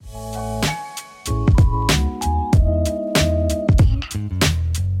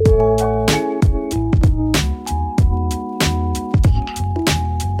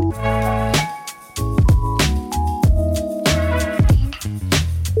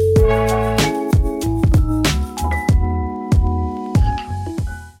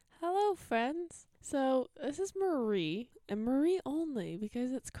This is Marie, and Marie only,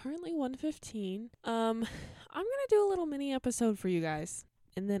 because it's currently 1:15. I'm gonna do a little mini episode for you guys,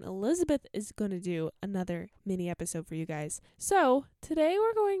 and then Elizabeth is gonna do another mini episode for you guys. So today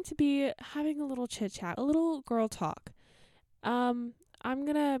we're going to be having a little chit chat, a little girl talk. I'm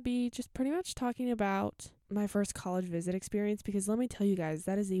gonna be just pretty much talking about my first college visit experience, because let me tell you guys,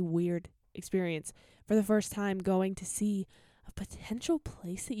 that is a weird experience. For the first time, going to see a potential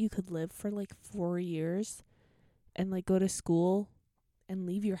place that you could live for like 4 years and like go to school and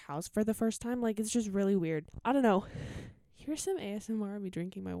leave your house for the first time. Like, it's just really weird. I don't know. Here's some ASMR. I'll be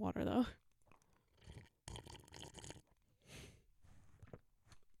drinking my water though.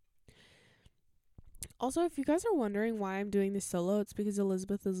 Also, if you guys are wondering why I'm doing this solo, it's because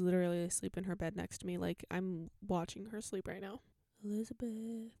Elizabeth is literally asleep in her bed next to me. Like, I'm watching her sleep right now.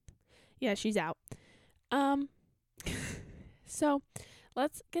 Elizabeth. Yeah, she's out. So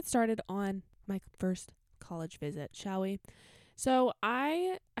let's get started on my first college visit, shall we? So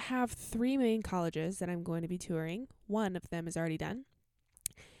I have 3 main colleges that I'm going to be touring. One of them is already done.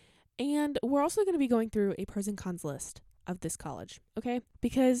 And we're also going to be going through a pros and cons list of this college, okay?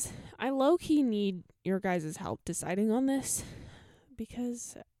 Because I low-key need your guys' help deciding on this,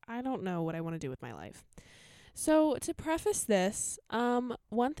 because I don't know what I want to do with my life. So to preface this,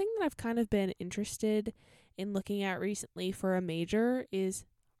 one thing that I've kind of been interested in looking at recently for a major is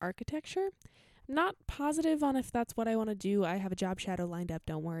architecture. I'm not positive on if that's what I want to do. I have a job shadow lined up,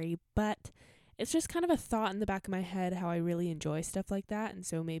 don't worry, but it's just kind of a thought in the back of my head how I really enjoy stuff like that, and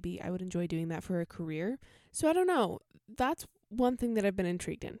so maybe I would enjoy doing that for a career. So I don't know. That's one thing that I've been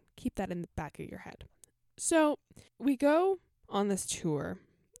intrigued in. Keep that in the back of your head. So we go on this tour,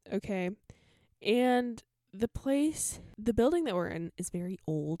 okay? And the building that we're in is very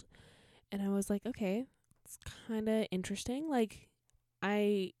old. And I was like, okay, it's kind of interesting. Like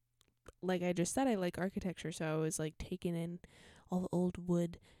I just said, I like architecture. So I was like taking in all the old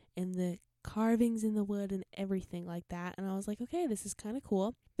wood and the carvings in the wood and everything like that. And I was like, okay, this is kind of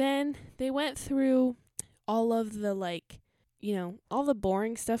cool. Then they went through all of the all the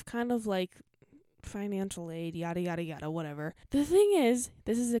boring stuff, kind of like financial aid, yada, yada, yada, whatever. The thing is,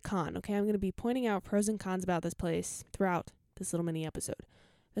 this is a con, okay? I'm going to be pointing out pros and cons about this place throughout this little mini episode.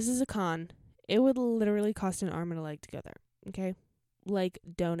 This is a con. It would literally cost an arm and a leg to go there, okay? Like,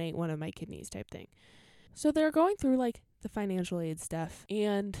 donate one of my kidneys type thing. So they're going through, like, the financial aid stuff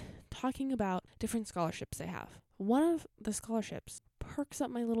and talking about different scholarships they have. One of the scholarships perks up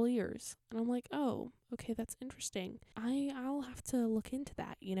my little ears. And I'm like, oh, okay, that's interesting. I'll have to look into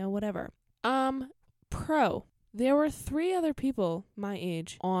that, whatever. Pro. There were 3 other people my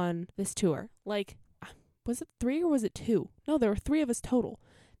age on this tour. Like, was it 3 or was it 2? No, there were 3 of us total.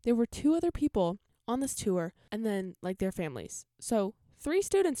 There were 2 other people on this tour, and then, like, their families. So, 3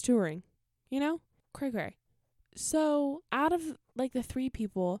 students touring, cray. So, out of, like, the 3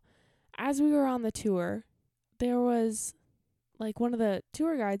 people, as we were on the tour, there was, like, one of the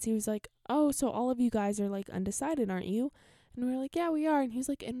tour guides, he was like, oh, so all of you guys are, like, undecided, aren't you? And we were like, yeah, we are. And he was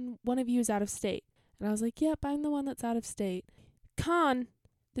like, and one of you is out of state. And I was like, yep, I'm the one that's out of state. Con,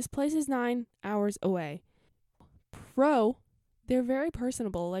 this place is 9 hours away. Pro, they're very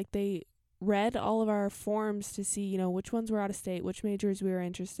personable. Like, they read all of our forms to see, which ones were out of state, which majors we were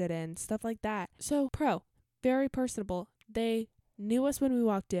interested in, stuff like that. So, pro, very personable. They knew us when we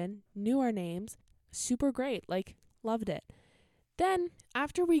walked in, knew our names, super great, like, loved it. Then,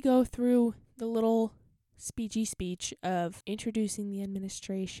 after we go through the little speechy speech of introducing the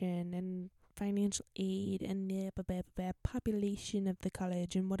administration and financial aid and population of the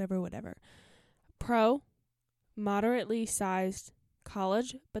college and whatever. Pro, moderately sized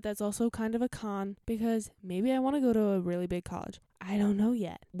college, but that's also kind of a con, because maybe I want to go to a really big college. I don't know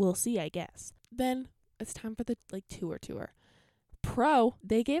yet. We'll see, I guess. Then it's time for the tour. Pro,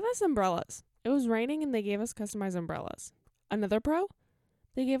 they gave us umbrellas. It was raining and they gave us customized umbrellas. Another pro,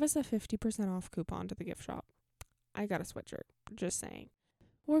 they gave us a 50% off coupon to the gift shop. I got a sweatshirt, just saying.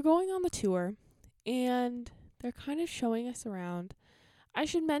 We're going on the tour, and they're kind of showing us around. I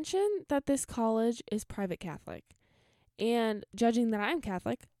should mention that this college is private Catholic. And judging that I'm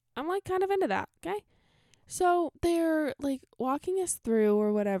Catholic, I'm, like, kind of into that, okay? So they're, like, walking us through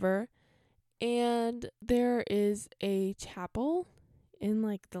or whatever, and there is a chapel in,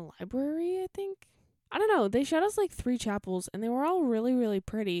 like, the library, I think. I don't know. They showed us, like, 3 chapels, and they were all really, really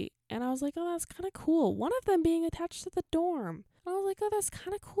pretty. And I was like, oh, that's kind of cool. One of them being attached to the dorm. And I was like, oh, that's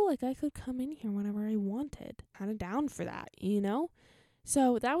kind of cool. Like, I could come in here whenever I wanted. Kind of down for that,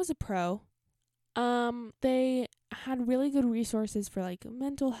 So that was a pro. They had really good resources for, like,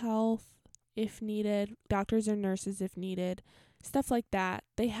 mental health if needed, doctors or nurses if needed, stuff like that.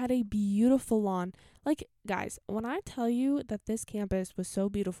 They had a beautiful lawn. Like, guys, when I tell you that this campus was so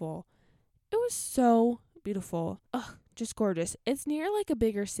beautiful, it was so beautiful. Ugh, just gorgeous. It's near like a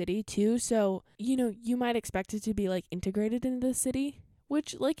bigger city too, so you might expect it to be like integrated into the city,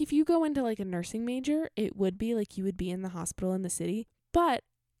 which like if you go into like a nursing major, it would be like you would be in the hospital in the city, but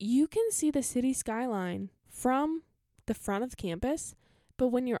you can see the city skyline from the front of campus, but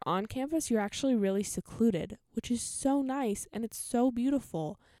when you're on campus, you're actually really secluded, which is so nice and it's so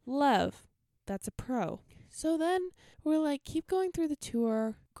beautiful. Love. That's a pro. So then we're like, keep going through the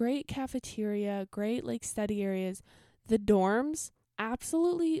tour. Great cafeteria, great like study areas. The dorms,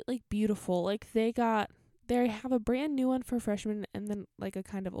 absolutely like beautiful. Like they have a brand new one for freshmen and then like a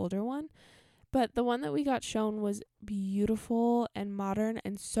kind of older one. But the one that we got shown was beautiful and modern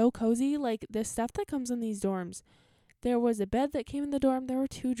and so cozy. Like the stuff that comes in these dorms. There was a bed that came in the dorm. There were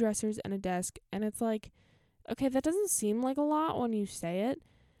 2 dressers and a desk. And it's like, okay, that doesn't seem like a lot when you say it.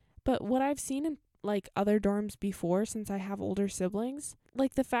 But what I've seen in like other dorms before, since I have older siblings,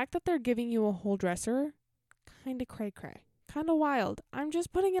 like the fact that they're giving you a whole dresser, kind of cray-cray. Kind of wild. I'm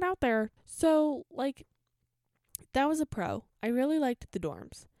just putting it out there. So like that was a pro. I really liked the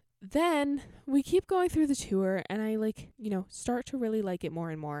dorms. Then we keep going through the tour and I like, start to really like it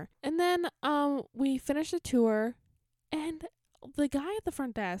more and more. And then we finish the tour and the guy at the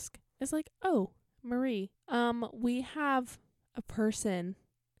front desk is like, "Oh, Marie, we have a person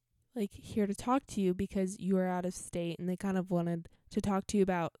like here to talk to you because you are out of state and they kind of wanted to talk to you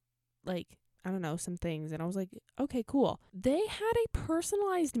about like, I don't know, some things." And I was like, "Okay, cool." They had a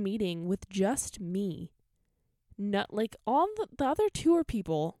personalized meeting with just me. Not like all the other tour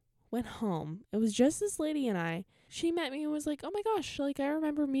people went home. It was just this lady and I. She met me and was like, "Oh my gosh, like I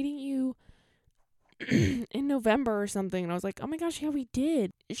remember meeting you in November or something." And I was like, "Oh my gosh, yeah, we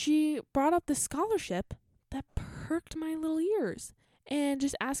did." She brought up the scholarship that perked my little ears and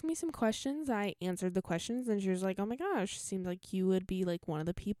just asked me some questions. I answered the questions and she was like, "Oh my gosh, seems like you would be like one of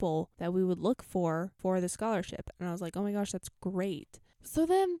the people that we would look for the scholarship." And I was like, "Oh my gosh, that's great." So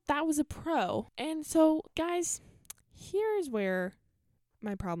then that was a pro. And so guys, here's where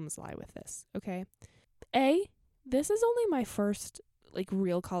my problems lie with this, okay? This is only my first like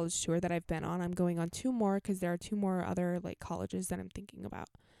real college tour that I've been on. I'm going on 2 more because there are 2 more other like colleges that I'm thinking about.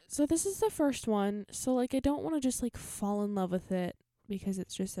 So this is the first one. So like I don't want to just like fall in love with it because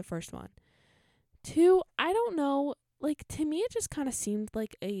it's just the first one. 2, I don't know, like to me it just kind of seemed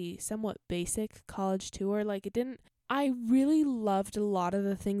like a somewhat basic college tour. Like I really loved a lot of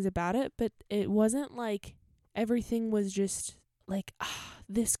the things about it, but it wasn't like everything was just like,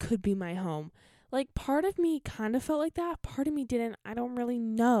 this could be my home. Like part of me kind of felt like that. Part of me didn't. I don't really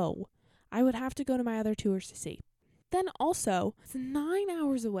know. I would have to go to my other tours to see. Then also, it's 9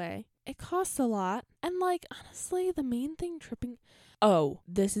 hours away. It costs a lot. And like, honestly, the main thing tripping... Oh,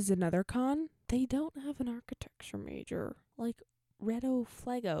 this is another con. They don't have an architecture major. Like, Redo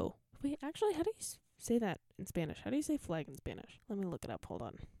Flago. Wait, actually, how do you say that in Spanish? How do you say flag in Spanish? Let me look it up. Hold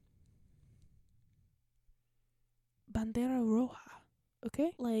on. Bandera Roja.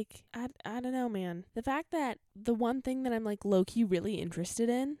 Okay? Like, I don't know, man. The fact that the one thing that I'm, like, low-key really interested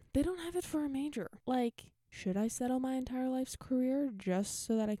in, they don't have it for a major. Like, should I settle my entire life's career just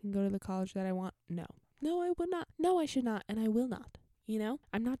so that I can go to the college that I want? No. No, I would not. No, I should not, and I will not.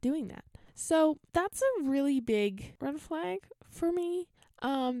 I'm not doing that. So, that's a really big red flag for me.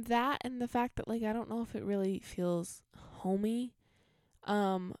 That and the fact that, like, I don't know if it really feels homey.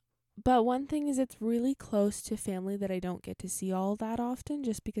 But one thing is it's really close to family that I don't get to see all that often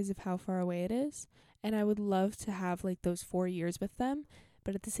just because of how far away it is. And I would love to have like those 4 years with them.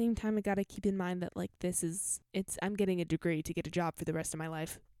 But at the same time, I got to keep in mind that like I'm getting a degree to get a job for the rest of my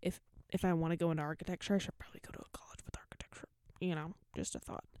life. If I want to go into architecture, I should probably go to a college with architecture. Just a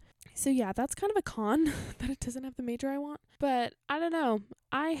thought. So yeah, that's kind of a con that it doesn't have the major I want. But I don't know.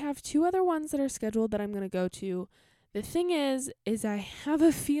 I have 2 other ones that are scheduled that I'm going to go to. The thing is I have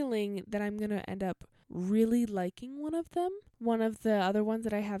a feeling that I'm going to end up really liking one of them. One of the other ones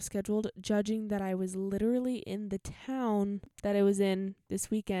that I have scheduled, judging that I was literally in the town that I was in this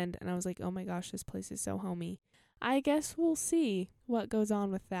weekend. And I was like, oh my gosh, this place is so homey. I guess we'll see what goes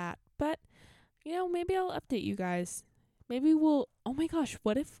on with that. But, maybe I'll update you guys. Maybe oh my gosh,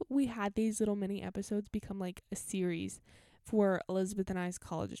 what if we had these little mini episodes become like a series for Elizabeth and I's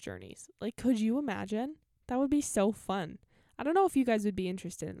college journeys? Like, could you imagine? That would be so fun. I don't know if you guys would be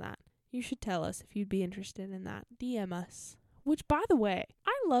interested in that. You should tell us if you'd be interested in that. DM us. Which, by the way,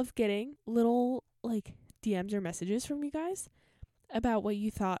 I love getting little, like, DMs or messages from you guys about what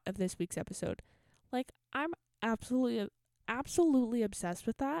you thought of this week's episode. Like, I'm absolutely obsessed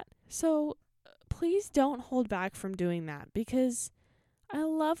with that. So, please don't hold back from doing that because I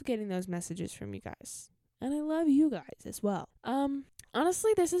love getting those messages from you guys. And I love you guys as well.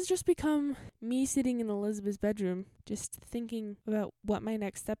 Honestly, this has just become me sitting in Elizabeth's bedroom, just thinking about what my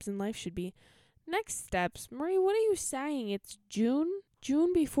next steps in life should be. Next steps? Marie, what are you saying? It's June?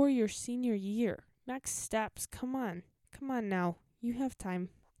 June before your senior year. Next steps. Come on. Come on now. You have time.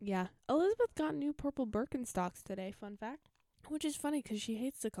 Yeah. Elizabeth got new purple Birkenstocks today, fun fact. Which is funny because she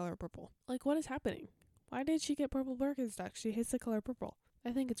hates the color purple. Like, what is happening? Why did she get purple Birkenstocks? She hates the color purple.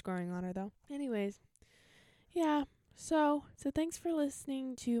 I think it's growing on her, though. Anyways. Yeah. So thanks for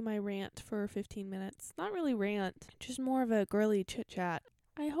listening to my rant for 15 minutes. Not really rant, just more of a girly chit-chat.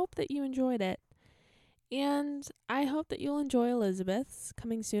 I hope that you enjoyed it. And I hope that you'll enjoy Elizabeth's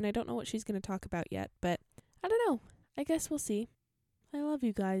coming soon. I don't know what she's going to talk about yet, but I don't know. I guess we'll see. I love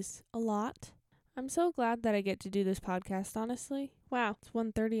you guys a lot. I'm so glad that I get to do this podcast, honestly. Wow, it's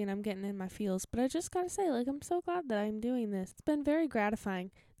 1:30 and I'm getting in my feels, but I just got to say, I'm so glad that I'm doing this. It's been very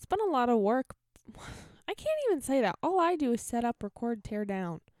gratifying. It's been a lot of work. I can't even say that. All I do is set up, record, tear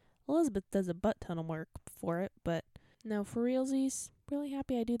down. Elizabeth does a butt ton of work for it, but no, for realsies, really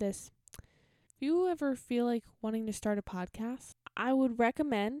happy I do this. If you ever feel like wanting to start a podcast, I would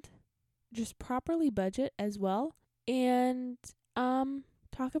recommend just properly budget as well and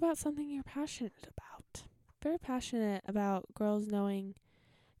talk about something you're passionate about. Very passionate about girls knowing,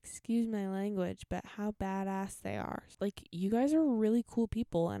 excuse my language, but how badass they are. You guys are really cool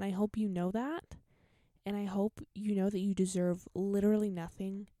people, and I hope you know that. And I hope you know that you deserve literally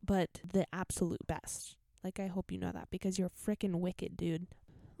nothing but the absolute best. I hope you know that because you're freaking wicked, dude.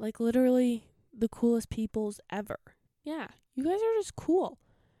 Literally the coolest peoples ever. Yeah, you guys are just cool.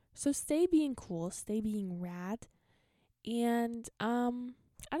 So stay being cool, stay being rad. And,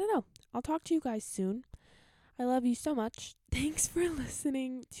 I don't know. I'll talk to you guys soon. I love you so much. Thanks for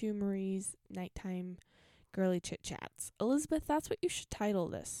listening to Marie's Nighttime Girly Chit Chats. Elizabeth, that's what you should title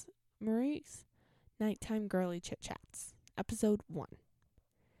this. Marie's Nighttime Girly Chit Chats. Episode 1.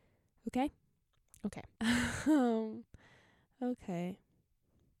 Okay? Okay. Okay.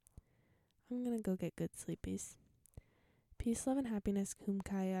 I'm gonna go get good sleepies. Peace, love, and happiness,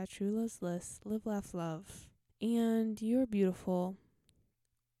 Kumkaya, true love's bliss, live, laugh, love. And you're beautiful.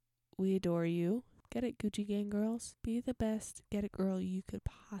 We adore you. Get it, Gucci Gang girls. Be the best get it girl you could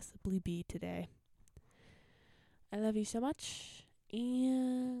possibly be today. I love you so much.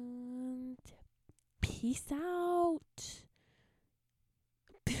 And peace out.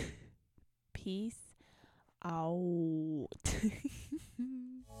 Peace out.